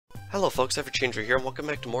Hello folks, Everchanger here, and welcome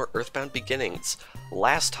back to more EarthBound Beginnings.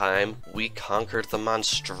 Last time, we conquered the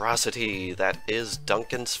monstrosity that is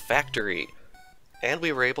Duncan's factory, and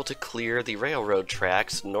we were able to clear the railroad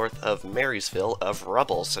tracks north of Marysville of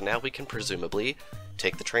rubble, so now we can presumably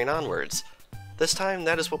take the train onwards. This time,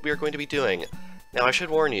 that is what we are going to be doing. Now, I should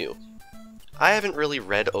warn you, I haven't really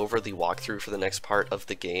read over the walkthrough for the next part of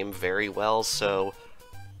the game very well, so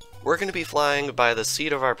we're going to be flying by the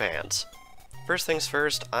seat of our pants. First things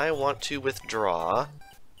first, I want to withdraw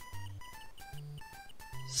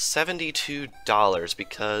 $72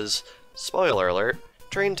 because, spoiler alert,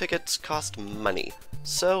 train tickets cost money.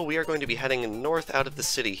 So we are going to be heading north out of the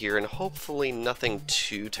city here, and hopefully nothing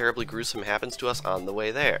too terribly gruesome happens to us on the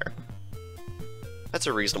way there. That's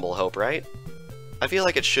a reasonable hope, right? I feel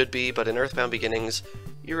like it should be, but in EarthBound Beginnings,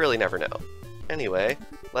 you really never know. Anyway,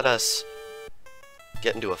 let us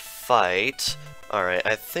get into a fight. Alright,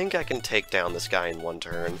 I think I can take down this guy in one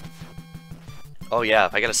turn. Oh yeah,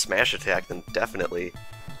 if I got a smash attack, then definitely.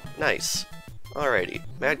 Nice. Alrighty,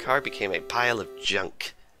 Mad Car became a pile of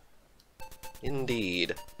junk.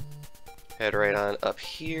 Indeed. Head right on up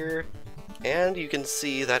here, and you can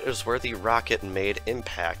see that is where the rocket made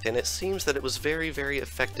impact, and it seems that it was very, very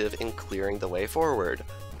effective in clearing the way forward.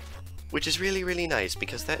 Which is really, really nice,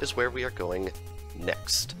 because that is where we are going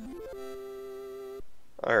next.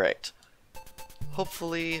 Alright.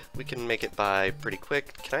 Hopefully, we can make it by pretty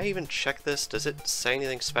quick. Can I even check this? Does it say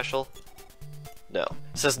anything special? No.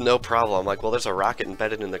 It says no problem. I'm like, well, there's a rocket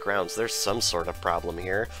embedded in the ground, so there's some sort of problem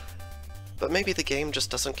here. But maybe the game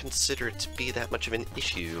just doesn't consider it to be that much of an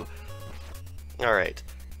issue. Alright.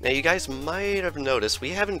 Now, you guys might have noticed we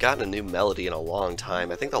haven't gotten a new melody in a long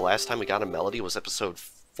time. I think the last time we got a melody was episode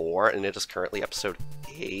 4, and it is currently episode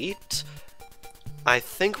 8? I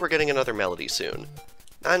think we're getting another melody soon.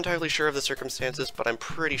 Not entirely sure of the circumstances, but I'm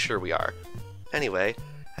pretty sure we are. Anyway,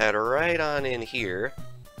 head right on in here.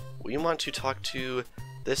 We want to talk to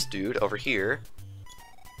this dude over here.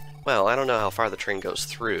 Well, I don't know how far the train goes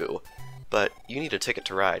through, but you need a ticket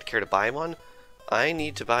to ride. Care to buy one? I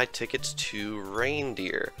need to buy tickets to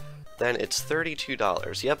Reindeer. Then it's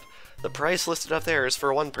 $32. Yep, the price listed up there is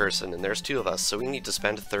for one person, and there's two of us, so we need to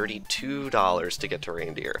spend $32 to get to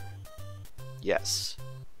Reindeer. Yes.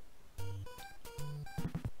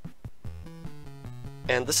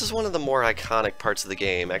 And this is one of the more iconic parts of the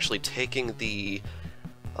game, actually taking the...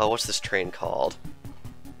 oh, what's this train called?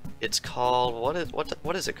 It's called...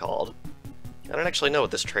 what is it called? I don't actually know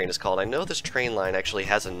what this train is called. I know this train line actually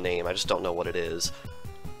has a name, I just don't know what it is.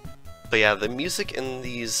 But yeah, the music in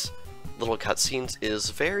these little cutscenes is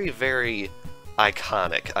very, very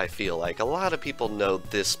iconic, I feel like. A lot of people know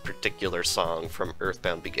this particular song from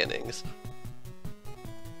EarthBound Beginnings.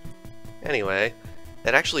 Anyway,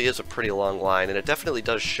 it actually is a pretty long line, and it definitely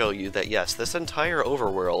does show you that, yes, this entire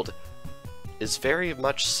overworld is very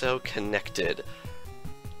much so connected.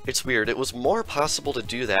 It's weird, it was more possible to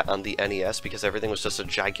do that on the NES because everything was just a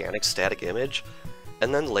gigantic static image,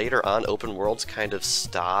 and then later on open worlds kind of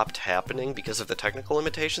stopped happening because of the technical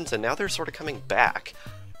limitations, and now they're sort of coming back,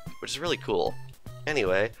 which is really cool.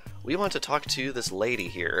 Anyway, we want to talk to this lady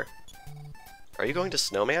here. Are you going to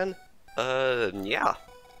Snowman? Yeah.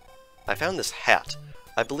 I found this hat.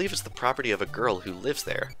 I believe it's the property of a girl who lives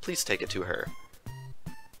there. Please take it to her.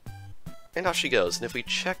 And off she goes, and if we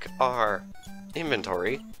check our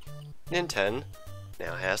inventory, Ninten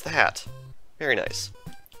now has the hat. Very nice.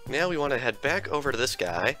 Now we want to head back over to this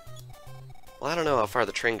guy. Well, I don't know how far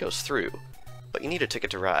the train goes through, but you need a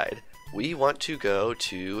ticket to ride. We want to go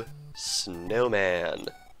to Snowman.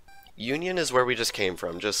 Union is where we just came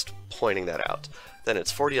from, just pointing that out. Then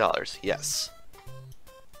it's $40, yes.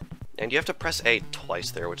 And you have to press A twice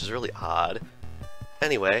there, which is really odd.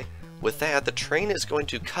 Anyway, with that, the train is going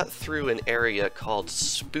to cut through an area called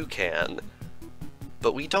Spokane.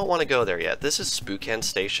 But we don't want to go there yet. This is Spokane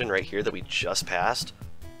Station right here that we just passed.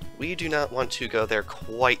 We do not want to go there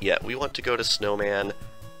quite yet. We want to go to Snowman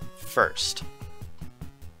first.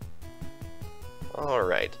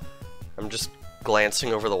 Alright. I'm just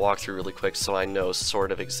glancing over the walkthrough really quick so I know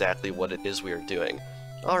sort of exactly what it is we are doing.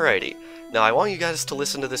 Alrighty. Now I want you guys to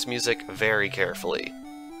listen to this music very carefully.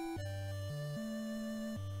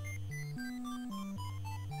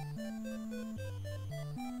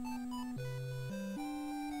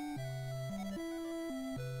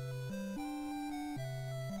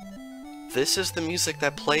 This is the music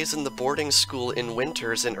that plays in the boarding school in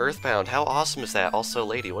winters in EarthBound. How awesome is that? Also,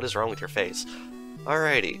 lady, what is wrong with your face?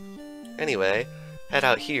 Alrighty. Anyway, head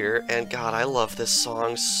out here, and God, I love this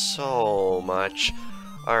song so much.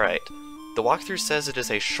 Alright. The walkthrough says it is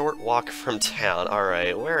a short walk from town.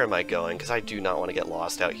 Alright, where am I going? Because I do not want to get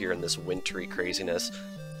lost out here in this wintry craziness.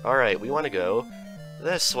 Alright, we want to go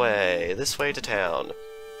this way to town.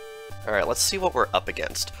 Alright, let's see what we're up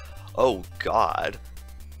against. Oh god.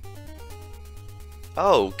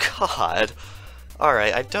 Oh god.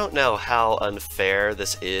 Alright, I don't know how unfair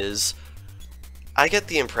this is. I get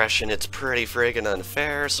the impression it's pretty friggin'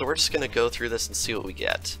 unfair, so we're just gonna go through this and see what we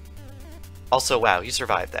get. Also, wow, he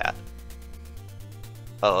survived that.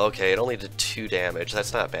 Oh, okay, it only did 2 damage.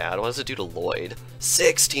 That's not bad. What does it do to Lloyd?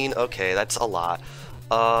 16! Okay, that's a lot.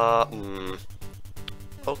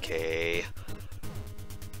 Okay.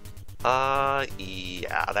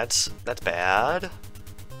 Yeah, that's bad.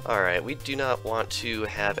 Alright, we do not want to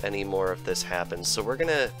have any more of this happen, so we're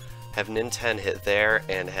gonna have Ninten hit there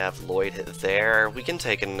and have Lloyd hit there. We can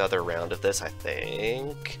take another round of this, I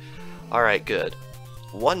think. Alright, good.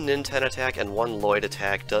 1 Ninten attack and 1 Lloyd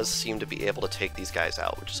attack does seem to be able to take these guys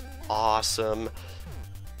out, which is awesome.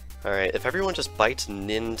 Alright, if everyone just bites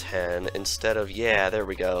Ninten instead of... yeah, there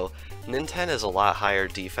we go. Ninten has a lot higher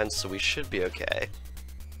defense, so we should be okay.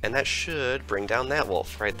 And that should bring down that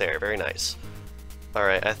wolf right there. Very nice.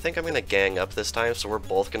 Alright, I think I'm going to gang up this time, so we're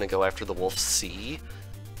both going to go after the wolf C.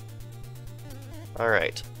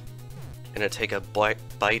 Alright. Gonna take a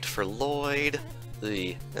bite for Lloyd.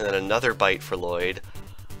 And then another bite for Lloyd.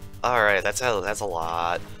 Alright, that's a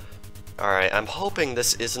lot. Alright, I'm hoping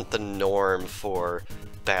this isn't the norm for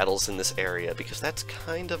battles in this area, because that's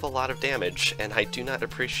kind of a lot of damage, and I do not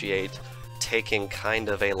appreciate taking kind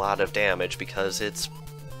of a lot of damage because it's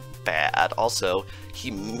bad. Also,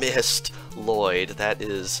 he missed Lloyd.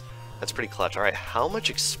 That's pretty clutch. Alright, how much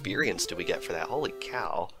experience do we get for that? Holy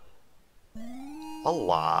cow. A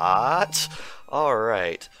lot.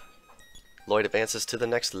 Alright. Lloyd advances to the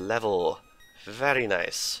next level. Very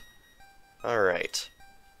nice. Alright.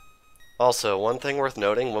 Also, one thing worth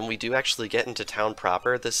noting, when we do actually get into town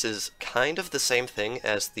proper, this is kind of the same thing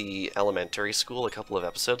as the elementary school a couple of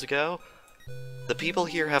episodes ago. The people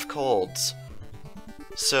here have colds.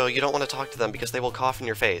 So you don't want to talk to them because they will cough in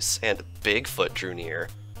your face, and Bigfoot drew near.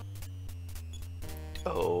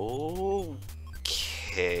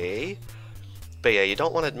 Okay. But yeah, you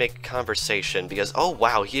don't want to make conversation because, oh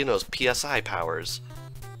wow, he knows PSI powers.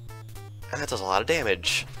 And that does a lot of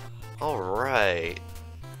damage. Alright.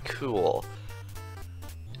 Cool.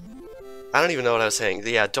 I don't even know what I was saying.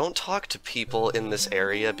 Yeah, don't talk to people in this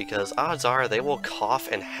area because odds are they will cough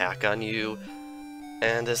and hack on you,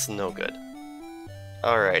 and it's no good.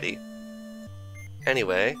 Alrighty.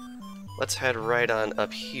 Anyway, let's head right on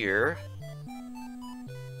up here.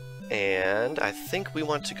 And I think we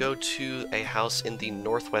want to go to a house in the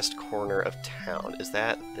northwest corner of town. Is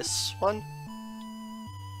that this one?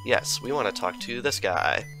 Yes, we want to talk to this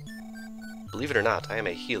guy. Believe it or not, I am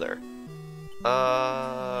a healer.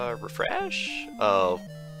 Refresh? Oh,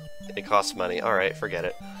 it costs money. Alright, forget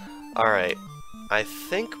it. Alright, I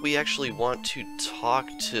think we actually want to talk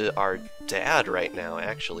to our dad right now,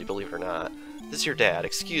 actually, believe it or not. This is your dad.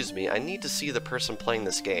 Excuse me, I need to see the person playing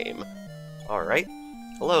this game. Alright.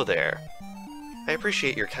 Hello there. I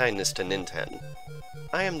appreciate your kindness to Ninten.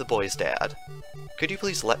 I am the boy's dad. Could you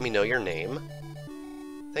please let me know your name?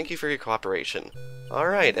 Thank you for your cooperation.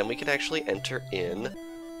 Alright, and we can actually enter in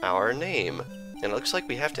our name. And it looks like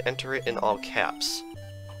we have to enter it in all caps.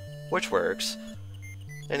 Which works.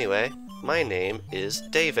 Anyway, my name is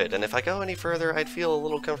David, and if I go any further, I'd feel a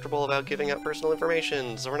little comfortable about giving out personal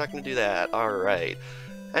information, so we're not going to do that. Alright.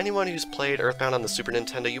 Anyone who's played EarthBound on the Super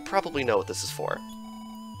Nintendo, you probably know what this is for.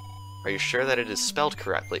 Are you sure that it is spelled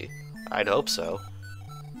correctly? I'd hope so.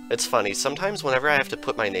 It's funny, sometimes whenever I have to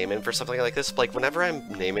put my name in for something like this, like whenever I'm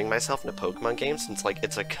naming myself in a Pokemon game, since like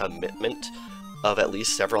it's a commitment of at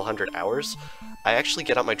least several hundred hours, I actually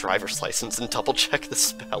get out my driver's license and double check the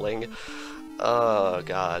spelling. Oh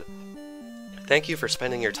god. Thank you for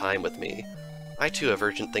spending your time with me. I too have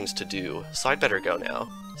urgent things to do, so I'd better go now.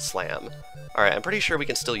 Slam. Alright, I'm pretty sure we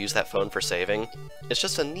can still use that phone for saving. It's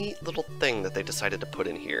just a neat little thing that they decided to put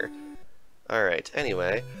in here. Alright,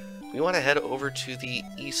 anyway, we want to head over to the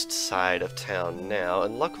east side of town now,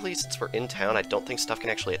 and luckily since we're in town, I don't think stuff can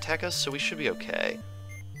actually attack us, so we should be okay.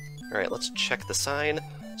 Alright, let's check the sign.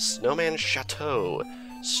 Snowman Chateau.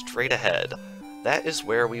 Straight ahead. That is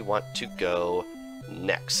where we want to go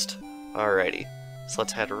next. Alrighty, so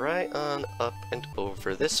let's head right on up and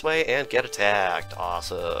over this way and get attacked.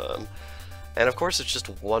 Awesome. And of course it's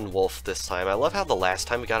just one wolf this time. I love how the last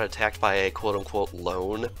time we got attacked by a quote-unquote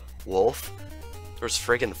lone wolf, there was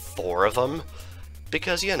friggin' 4 of them.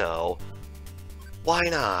 Because, you know, why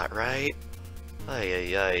not, right? Ay,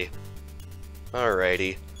 ay, ay.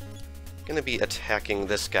 Alrighty. Gonna be attacking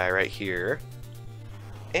this guy right here.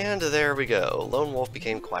 And there we go. Lone wolf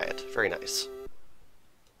became quiet. Very nice.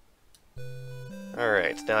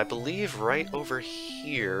 Alright, now I believe right over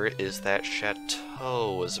here is that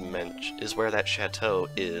chateau is where that chateau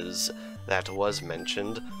is that was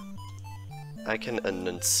mentioned. I can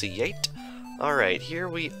enunciate. Alright, here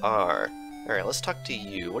we are. Alright, let's talk to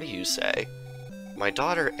you. What do you say? My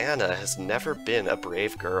daughter Anna has never been a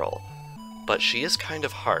brave girl, but she is kind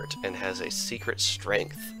of heart and has a secret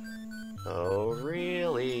strength. Oh,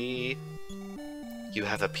 really? You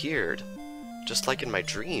have appeared, just like in my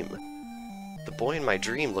dream. The boy in my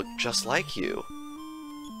dream looked just like you.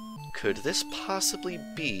 Could this possibly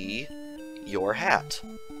be your hat?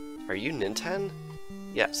 Are you Ninten?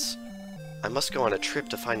 Yes. I must go on a trip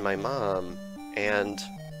to find my mom, and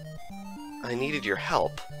I needed your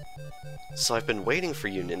help. So I've been waiting for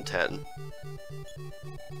you, Ninten.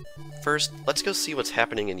 First, let's go see what's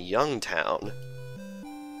happening in Youngtown.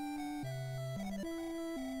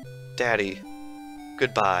 Daddy,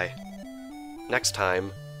 goodbye. Next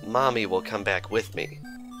time, Mommy will come back with me.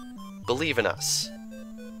 Believe in us.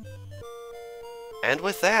 And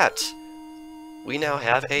with that, we now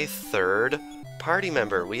have a third party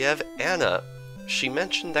member. We have Anna. She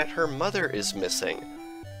mentioned that her mother is missing.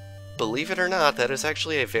 Believe it or not, that is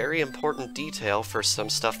actually a very important detail for some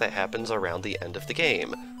stuff that happens around the end of the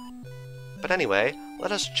game. But anyway,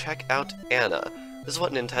 let us check out Anna. This is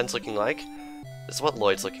what Ninten's looking like. This is what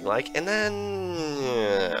Lloyd's looking like. And then...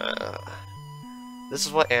 this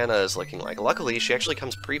is what Anna is looking like. Luckily, she actually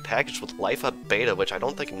comes pre-packaged with Life Up Beta, which I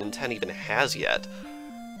don't think Ninten even has yet.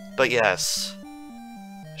 But yes,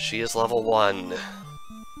 she is level 1.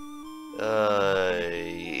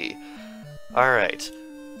 Alright.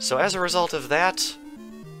 So as a result of that,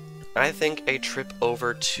 I think a trip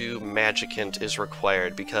over to Magicant is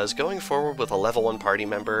required, because going forward with a level 1 party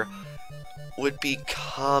member would be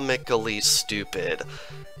comically stupid.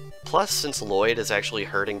 Plus, since Lloyd is actually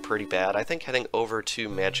hurting pretty bad, I think heading over to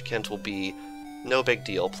Magicant will be no big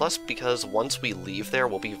deal. Plus, because once we leave there,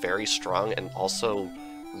 we'll be very strong and also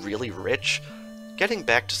really rich. Getting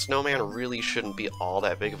back to Snowman really shouldn't be all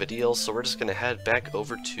that big of a deal, so we're just going to head back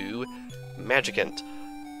over to Magicant.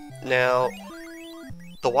 Now,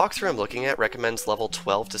 the walkthrough I'm looking at recommends level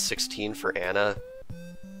 12 to 16 for Anna.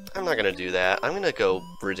 I'm not going to do that. I'm going to go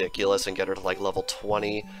ridiculous and get her to like level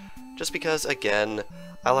 20, just because, again,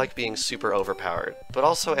 I like being super overpowered. But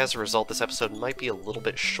also, as a result, this episode might be a little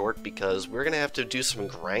bit short because we're going to have to do some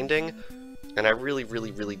grinding, and I really,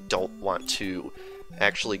 really, really don't want to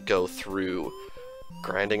actually go through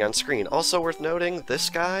grinding on screen. Also worth noting,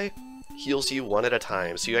 this guy heals you one at a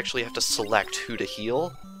time, so you actually have to select who to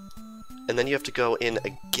heal, and then you have to go in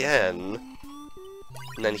again,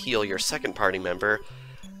 and then heal your second party member.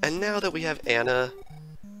 And now that we have Anna,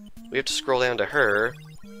 we have to scroll down to her,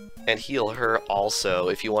 and heal her also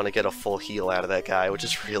if you want to get a full heal out of that guy, which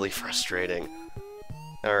is really frustrating.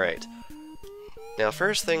 Alright. Now,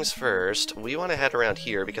 first things first, we want to head around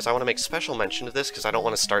here, because I want to make special mention of this, because I don't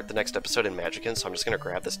want to start the next episode in Magicant, so I'm just going to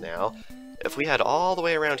grab this now. If we head all the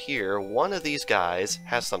way around here, one of these guys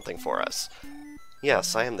has something for us.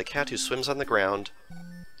 Yes, I am the cat who swims on the ground.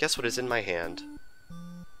 Guess what is in my hand?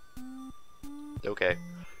 Okay.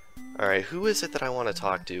 Alright, who is it that I want to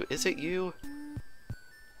talk to? Is it you?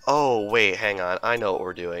 Oh, wait, hang on. I know what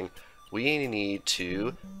we're doing. We need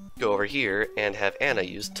to go over here and have Anna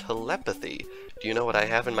use telepathy. Do you know what I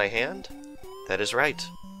have in my hand? That is right.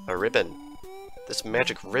 A ribbon. This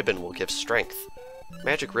magic ribbon will give strength.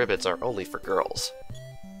 Magic ribbons are only for girls.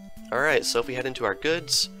 Alright, so if we head into our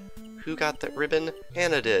goods, who got that ribbon?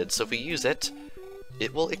 Anna did. So if we use it,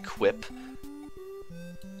 it will equip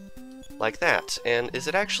like that. And is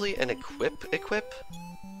it actually an equip?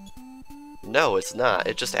 No, it's not.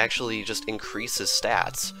 It just actually just increases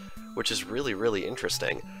stats, which is really, really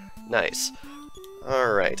interesting. Nice.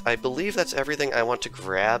 Alright, I believe that's everything I want to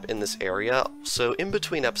grab in this area. So in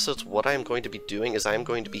between episodes, what I'm going to be doing is I'm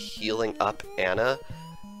going to be healing up Anna.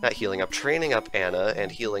 Not healing up, training up Anna,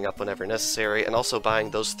 and healing up whenever necessary, and also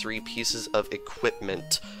buying those 3 pieces of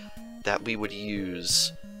equipment that we would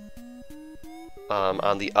use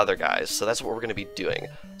on the other guys. So that's what we're going to be doing.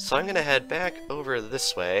 So I'm going to head back over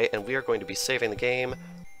this way, and we are going to be saving the game.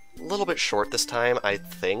 A little bit short this time, I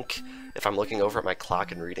think. If I'm looking over at my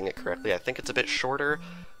clock and reading it correctly, I think it's a bit shorter.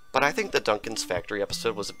 But I think the Duncan's Factory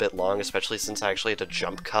episode was a bit long, especially since I actually had to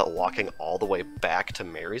jump cut walking all the way back to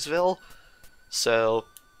Marysville. So,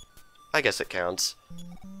 I guess it counts.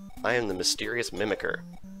 I am the mysterious mimicker.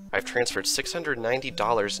 I've transferred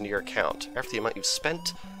 $690 into your account. After the amount you've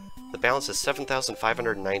spent, the balance is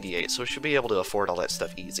 $7,598, so we should be able to afford all that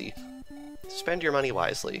stuff easy. Spend your money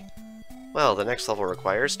wisely. Well, the next level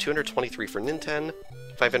requires 223 for Ninten,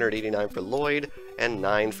 589 for Lloyd, and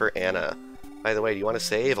 9 for Anna. By the way, do you want to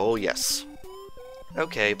save? Oh, yes.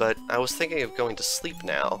 Okay, but I was thinking of going to sleep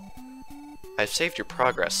now. I've saved your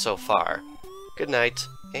progress so far. Good night,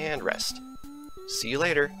 and rest. See you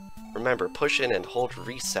later. Remember, push in and hold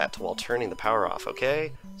reset while turning the power off,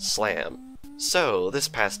 okay? Slam. So, this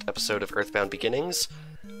past episode of EarthBound Beginnings,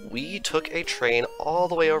 we took a train all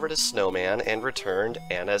the way over to Snowman and returned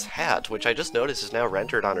Anna's hat, which I just noticed is now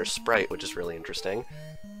rendered on her sprite, which is really interesting.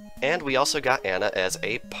 And we also got Anna as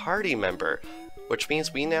a party member, which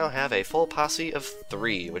means we now have a full posse of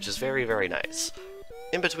 3, which is very, very nice.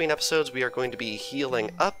 In between episodes, we are going to be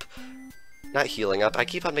not healing up, I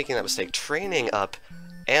keep on making that mistake, training up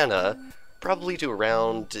Anna, probably to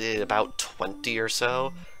around about 20 or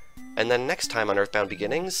so. And then next time on EarthBound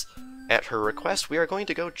Beginnings, at her request, we are going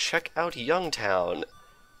to go check out Youngtown,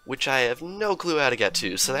 which I have no clue how to get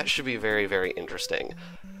to, so that should be very, very interesting.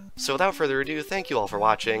 So without further ado, thank you all for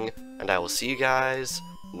watching, and I will see you guys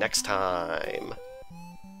next time.